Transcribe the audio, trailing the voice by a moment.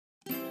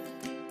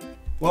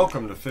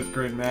Welcome to 5th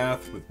grade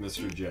math with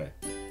Mr. J.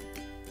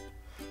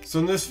 So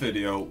in this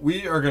video,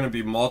 we are going to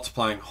be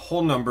multiplying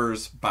whole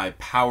numbers by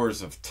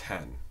powers of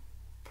 10.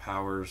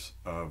 Powers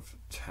of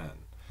 10.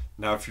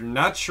 Now, if you're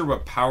not sure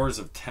what powers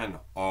of 10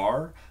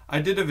 are,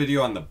 I did a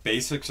video on the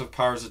basics of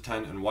powers of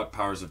 10 and what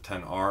powers of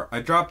 10 are. I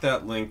dropped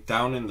that link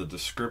down in the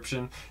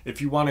description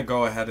if you want to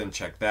go ahead and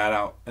check that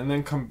out and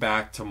then come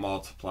back to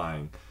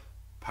multiplying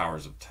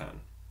powers of 10.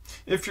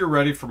 If you're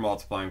ready for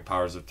multiplying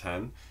powers of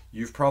 10,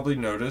 you've probably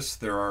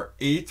noticed there are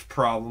 8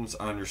 problems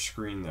on your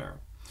screen there.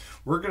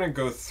 We're going to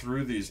go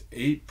through these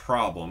 8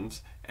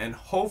 problems, and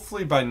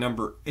hopefully by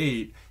number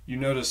 8 you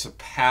notice a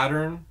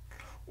pattern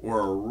or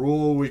a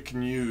rule we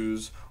can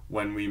use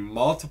when we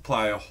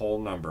multiply a whole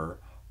number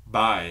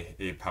by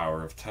a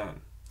power of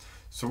 10.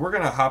 So we're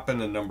going to hop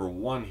into number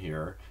 1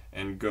 here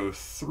and go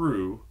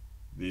through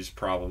these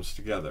problems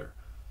together.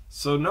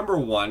 So number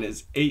 1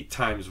 is 8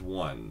 times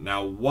 1.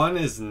 Now 1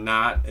 is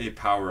not a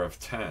power of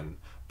 10,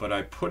 but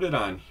I put it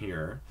on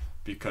here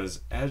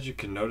because as you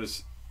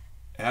notice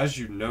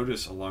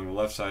along the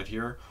left side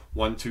here,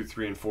 1, 2,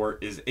 3, and 4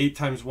 is 8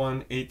 times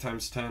 1, 8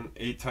 times 10,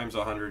 8 times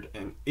 100,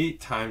 and 8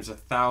 times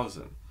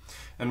 1,000.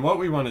 And what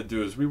we want to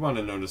do is we want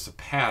to notice a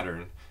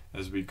pattern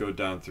as we go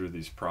down through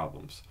these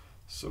problems.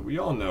 So we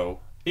all know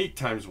 8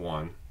 times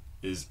 1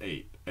 is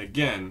 8.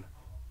 Again,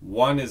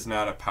 1 is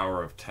not a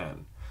power of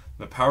 10.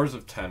 The powers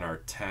of 10 are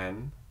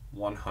 10,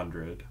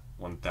 100,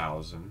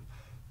 1,000,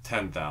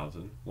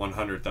 10,000,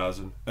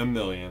 100,000, a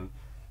million,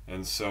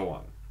 and so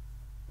on.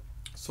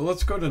 So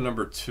let's go to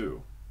number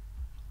 2.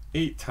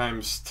 8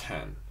 times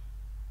 10.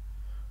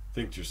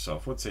 Think to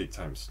yourself, what's 8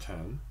 times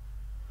 10?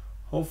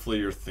 Hopefully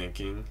you're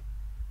thinking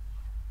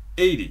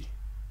 80,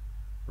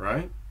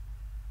 right?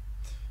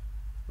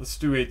 Let's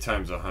do 8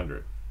 times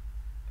 100.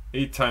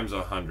 8 times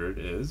 100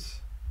 is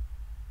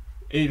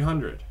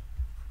 800.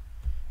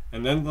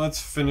 And then let's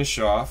finish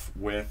off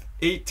with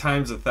 8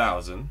 times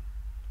 1,000,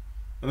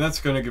 and that's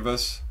going to give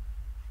us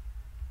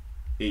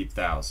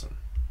 8,000.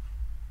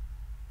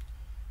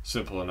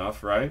 Simple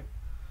enough, right?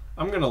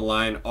 I'm going to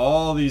line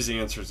all these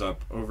answers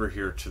up over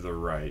here to the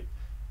right,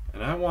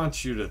 and I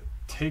want you to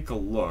take a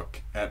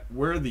look at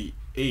where the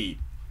 8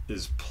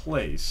 is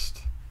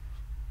placed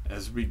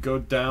as we go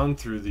down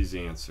through these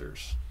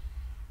answers.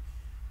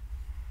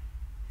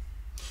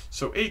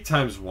 So 8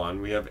 times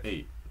 1, we have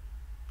 8.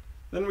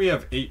 Then we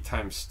have 8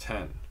 times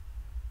 10.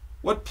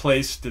 What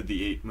place did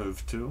the 8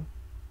 move to?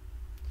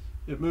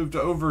 It moved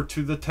over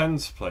to the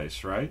tens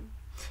place, right?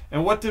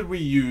 And what did we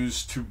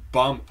use to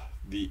bump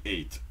the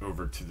 8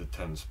 over to the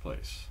tens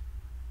place?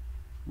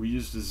 We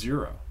used a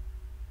 0.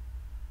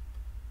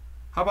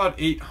 How about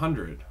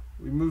 800?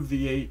 We moved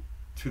the 8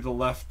 to the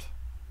left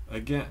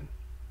again.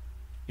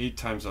 8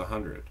 times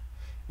 100.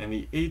 And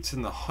the 8's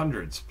in the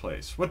hundreds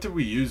place. What did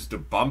we use to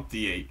bump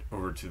the 8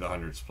 over to the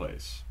hundreds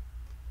place?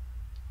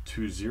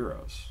 2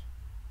 zeros.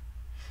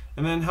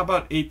 And then how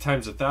about 8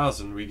 times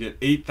 1,000? We get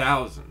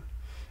 8,000.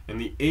 And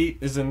the 8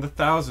 is in the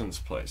thousands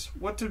place.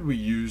 What did we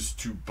use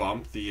to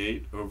bump the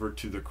 8 over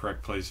to the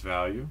correct place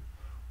value?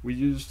 We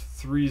used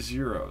 3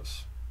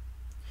 zeros.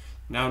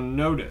 Now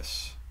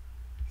notice,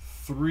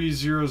 3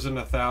 zeros in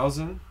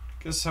 1,000.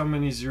 Guess how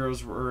many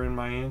zeros were in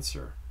my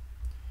answer?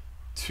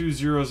 2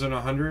 zeros in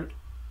 100.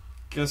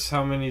 Guess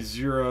how many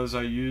zeros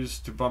I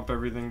used to bump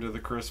everything to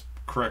the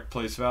correct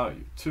place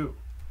value? 2.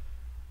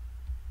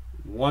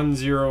 1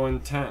 0 in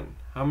 10.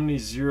 How many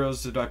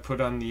zeros did I put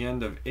on the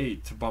end of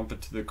 8 to bump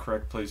it to the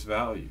correct place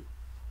value?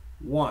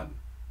 1.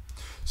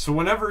 So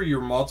whenever you're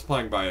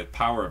multiplying by a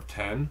power of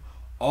 10,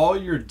 all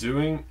you're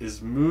doing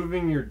is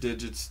moving your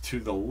digits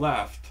to the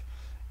left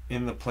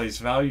in the place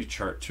value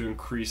chart to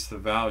increase the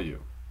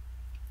value.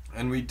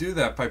 And we do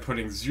that by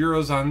putting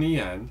zeros on the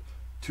end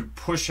to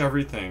push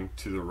everything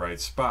to the right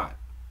spot.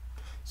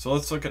 So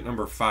let's look at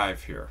number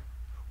 5 here.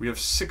 We have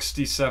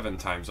 67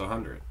 times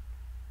 100.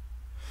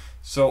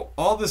 So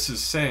all this is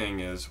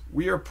saying is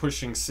we are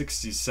pushing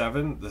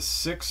 67. The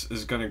 6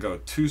 is going to go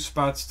 2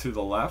 spots to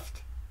the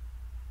left,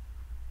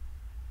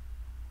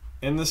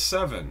 and the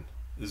 7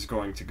 is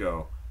going to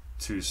go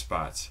 2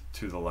 spots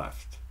to the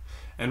left.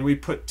 And we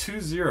put 2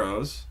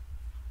 zeros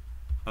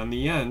on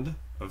the end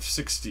of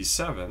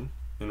 67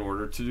 in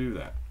order to do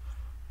that.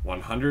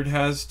 100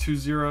 has 2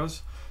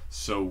 zeros,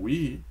 so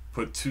we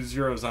put 2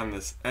 zeros on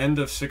this end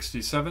of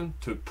 67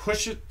 to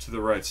push it to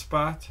the right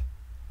spot,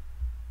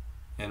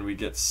 and we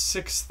get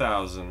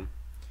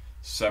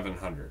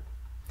 6,700.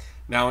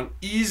 Now an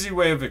easy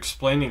way of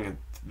explaining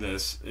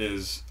this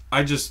is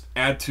I just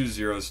add 2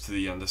 zeros to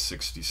the end of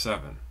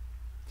 67.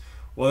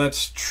 Well,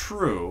 that's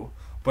true,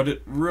 but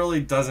it really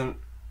doesn't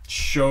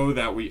show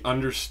that we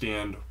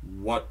understand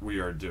what we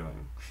are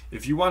doing.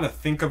 If you want to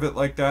think of it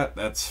like that,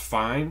 that's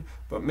fine,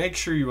 but make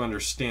sure you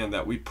understand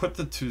that we put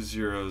the 2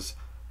 zeros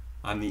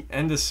on the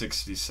end of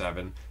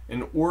 67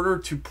 in order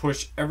to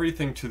push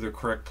everything to the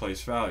correct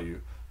place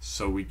value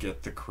so we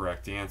get the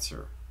correct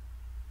answer.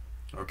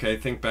 Okay,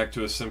 think back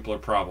to a simpler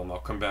problem. I'll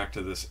come back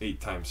to this. 8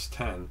 times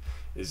 10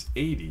 is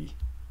 80,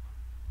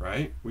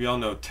 right? We all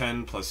know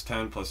 10 plus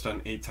 10 plus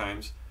 10, 8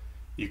 times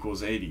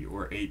equals 80,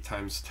 or 8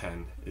 times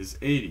 10 is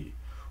 80.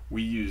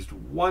 We used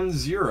 1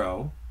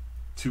 0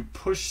 to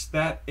push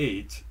that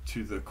 8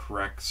 to the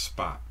correct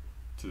spot,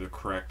 to the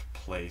correct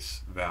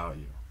place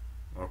value.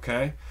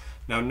 Okay?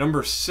 Now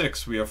number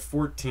 6, we have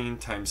 14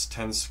 times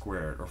 10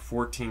 squared, or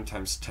 14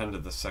 times 10 to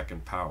the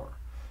second power.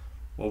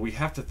 Well, we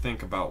have to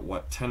think about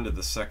what 10 to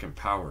the second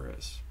power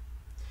is.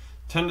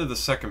 10 to the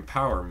second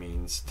power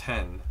means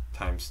 10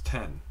 times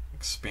 10,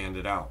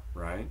 expanded out,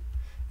 right?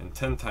 And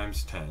 10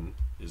 times 10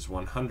 is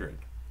 100.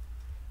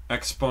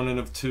 Exponent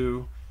of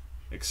 2,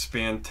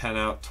 expand 10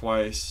 out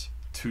twice,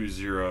 2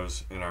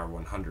 zeros in our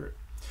 100.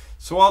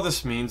 So all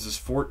this means is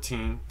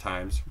 14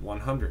 times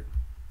 100.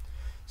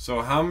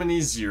 So how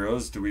many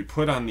zeros do we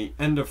put on the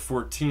end of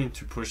 14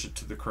 to push it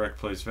to the correct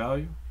place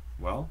value?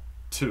 Well,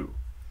 2.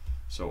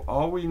 So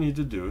all we need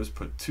to do is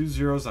put 2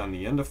 zeros on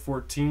the end of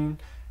 14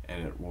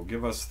 and it will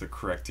give us the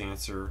correct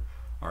answer.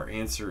 Our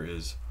answer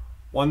is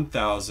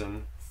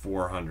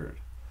 1,400.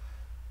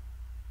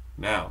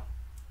 Now,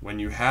 when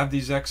you have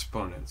these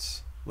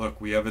exponents,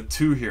 look, we have a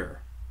 2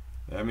 here.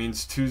 That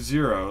means 2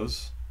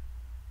 zeros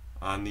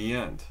on the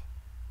end.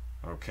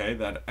 Okay,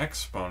 that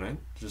exponent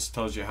just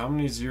tells you how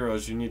many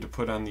zeros you need to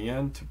put on the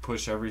end to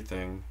push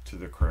everything to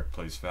the correct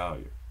place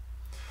value.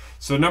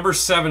 So number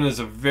 7 is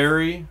a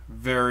very,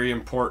 very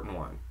important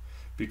one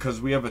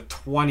because we have a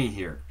 20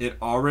 here. It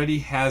already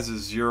has a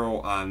 0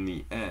 on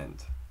the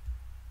end.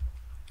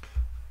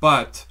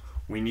 But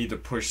we need to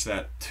push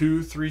that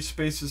 2 3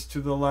 spaces to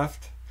the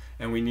left,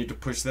 and we need to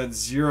push that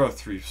 0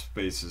 3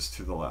 spaces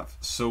to the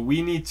left. So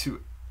we need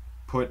to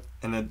put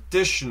an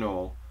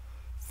additional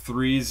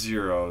 3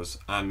 zeros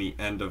on the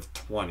end of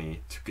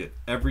 20 to get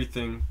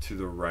everything to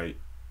the right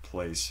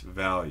place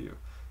value.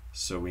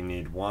 So we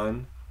need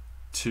 1,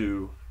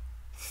 2,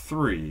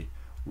 3.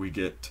 We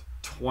get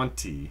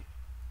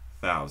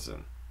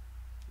 20,000.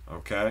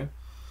 Okay?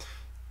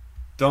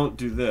 Don't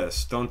do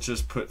this. Don't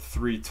just put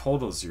 3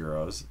 total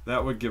zeros.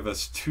 That would give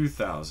us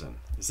 2,000.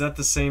 Is that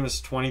the same as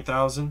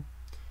 20,000?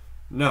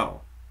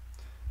 No.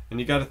 And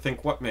you got to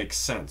think what makes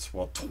sense.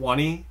 Well,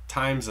 20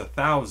 times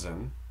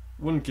 1,000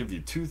 wouldn't give you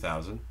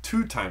 2,000.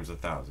 2 times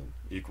 1,000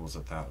 equals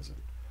 1,000.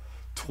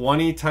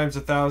 20 times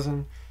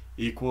 1,000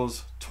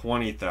 equals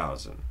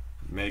 20,000.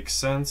 Makes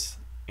sense,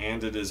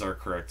 and it is our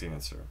correct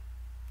answer.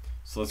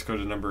 So let's go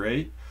to number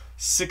 8.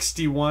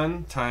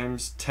 61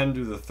 times 10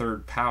 to the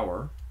third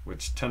power,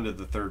 which 10 to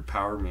the third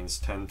power means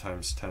 10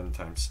 times 10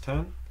 times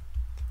 10,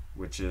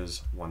 which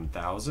is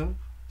 1,000.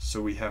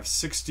 So we have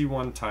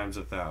 61 times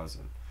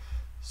 1,000.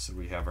 So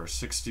we have our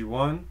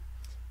 61,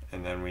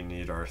 and then we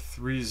need our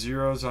 3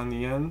 zeros on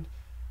the end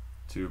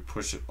to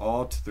push it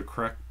all to the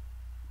correct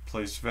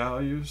place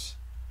values,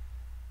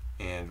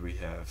 and we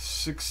have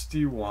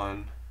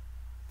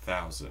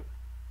 61,000.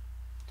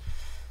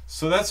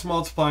 So that's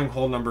multiplying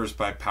whole numbers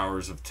by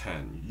powers of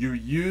 10. You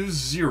use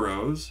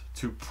zeros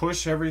to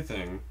push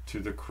everything to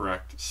the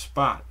correct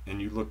spot,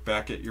 and you look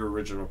back at your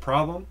original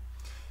problem,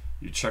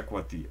 you check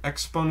what the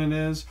exponent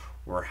is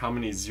or how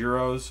many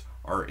zeros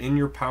are in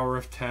your power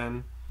of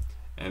 10,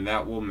 and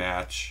that will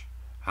match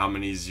how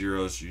many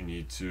zeros you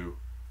need to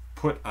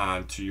put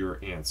on to your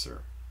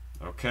answer.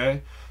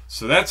 Okay,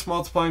 so that's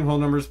multiplying whole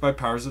numbers by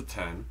powers of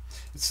 10.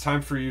 It's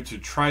time for you to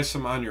try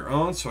some on your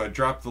own, so I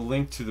dropped the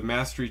link to the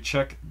mastery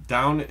check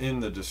down in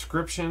the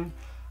description.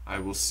 I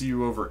will see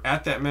you over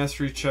at that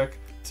mastery check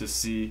to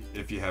see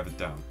if you have it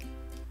down.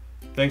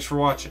 Thanks for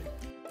watching.